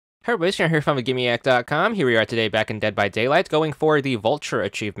Hey everybody, Sean here from VidGamiac.com. Here we are today back in Dead by Daylight, going for the Vulture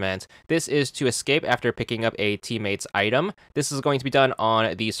achievement. This is to escape after picking up a teammate's item. This is going to be done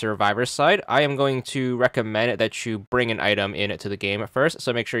on the survivor side. I am going to recommend that you bring an item into the game first,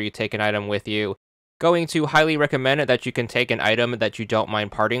 so make sure you take an item with you. Going to highly recommend that you can take an item that you don't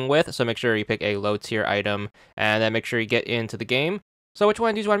mind parting with, so make sure you pick a low tier item, and then make sure you get into the game. So what you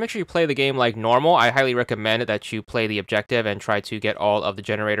want to do is you want to make sure you play the game like normal. I highly recommend that you play the objective and try to get all of the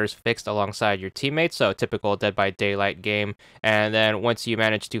generators fixed alongside your teammates. So a typical Dead by Daylight game. And then once you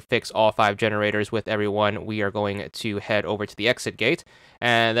manage to fix all 5 generators with everyone, we are going to head over to the exit gate.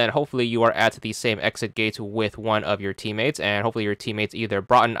 And then hopefully you are at the same exit gate with one of your teammates. And hopefully your teammates either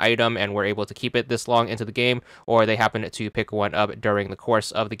brought an item and were able to keep it this long into the game, or they happen to pick one up during the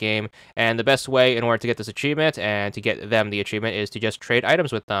course of the game. And the best way in order to get this achievement and to get them the achievement is to just trade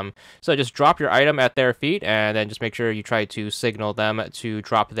items with them. So just drop your item at their feet, and then just make sure you try to signal them to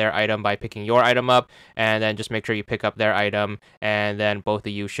drop their item by picking your item up, and then just make sure you pick up their item, and then both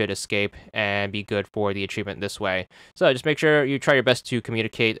of you should escape and be good for the achievement this way. So just make sure you try your best to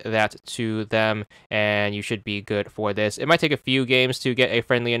communicate that to them, and you should be good for this. It might take a few games to get a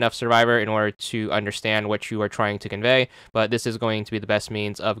friendly enough survivor in order to understand what you are trying to convey, but this is going to be the best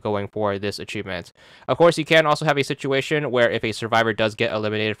means of going for this achievement. Of course, you can also have a situation where if a survivor does get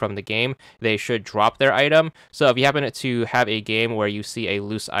eliminated from the game, they should drop their item. So if you happen to have a game where you see a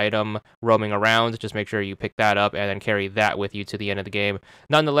loose item roaming around, just make sure you pick that up and then carry that with you to the end of the game.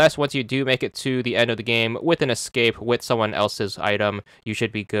 Nonetheless, once you do make it to the end of the game with an escape with someone else's item, you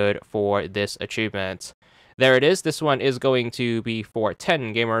should be good for this achievement. There it is. This one is going to be for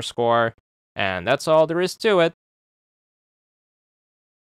 10 gamer score, and that's all there is to it.